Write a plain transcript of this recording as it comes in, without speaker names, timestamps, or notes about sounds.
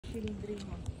Hey.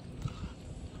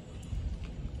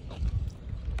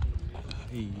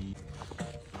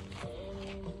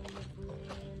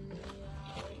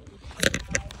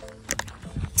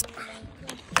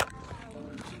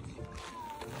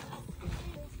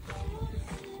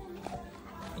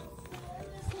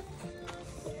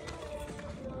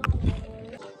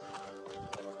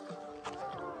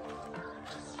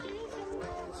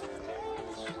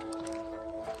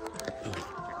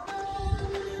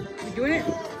 You doing it?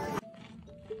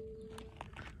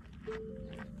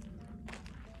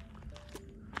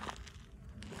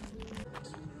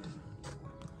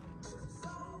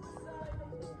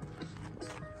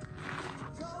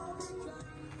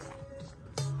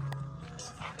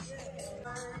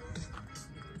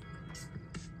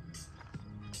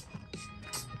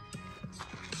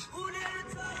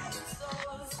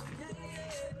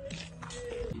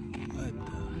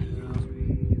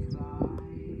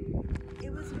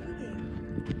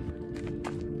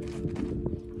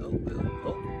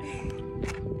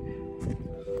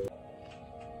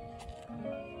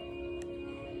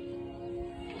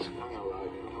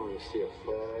 See a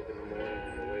fog in the morning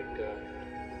when you wake up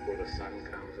before the sun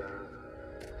comes out.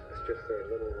 It's just for a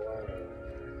little while.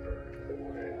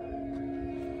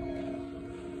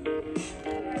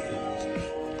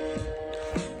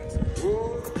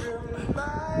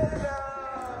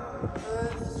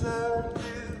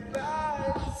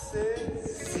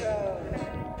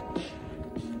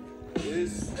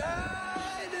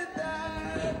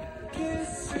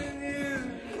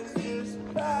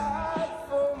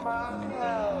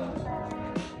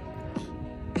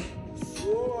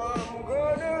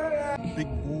 Big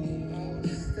boy.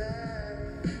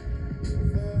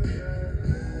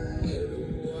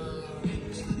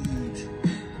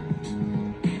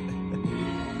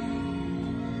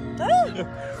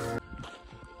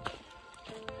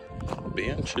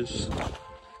 Benches.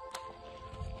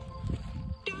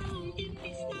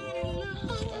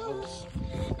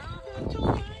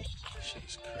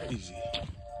 Shit's crazy.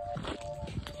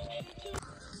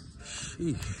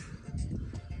 Sheesh.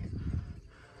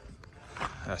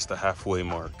 That's the halfway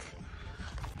mark.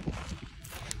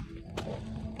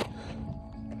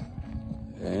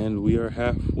 And we are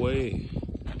halfway.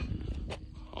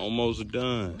 Almost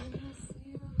done.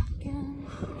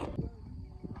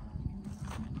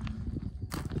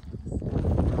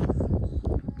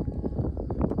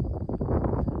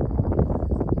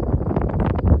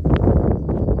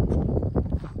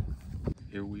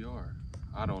 Here we are.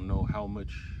 I don't know how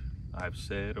much I've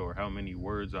said or how many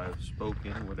words I've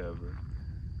spoken, whatever.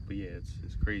 But yeah,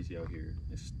 it's crazy out here.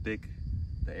 It's thick,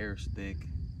 the air's thick,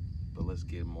 but let's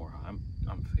get more. I'm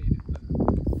faded.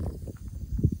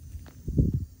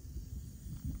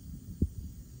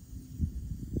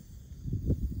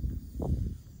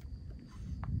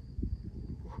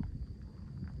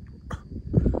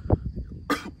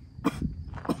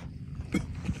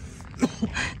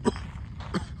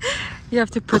 You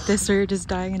have to put this or you're just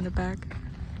dying in the back.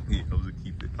 Yeah, I was gonna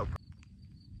keep it up.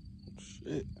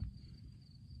 Shit.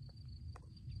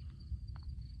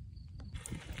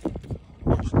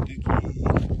 Sticky.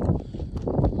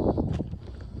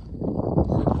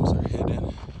 Circles are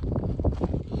hidden.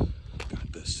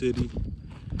 Got the city.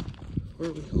 Where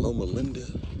are we? Loma Linda.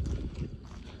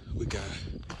 We got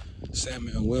San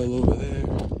Manuel over there.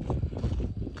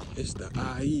 It's the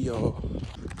IE, y'all.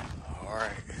 All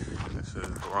right,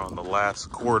 we're on the last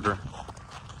quarter,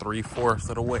 3/4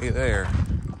 of the way there.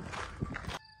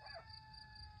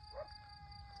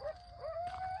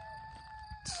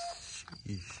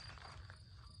 Sheesh.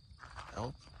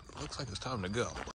 Well, looks like it's time to go.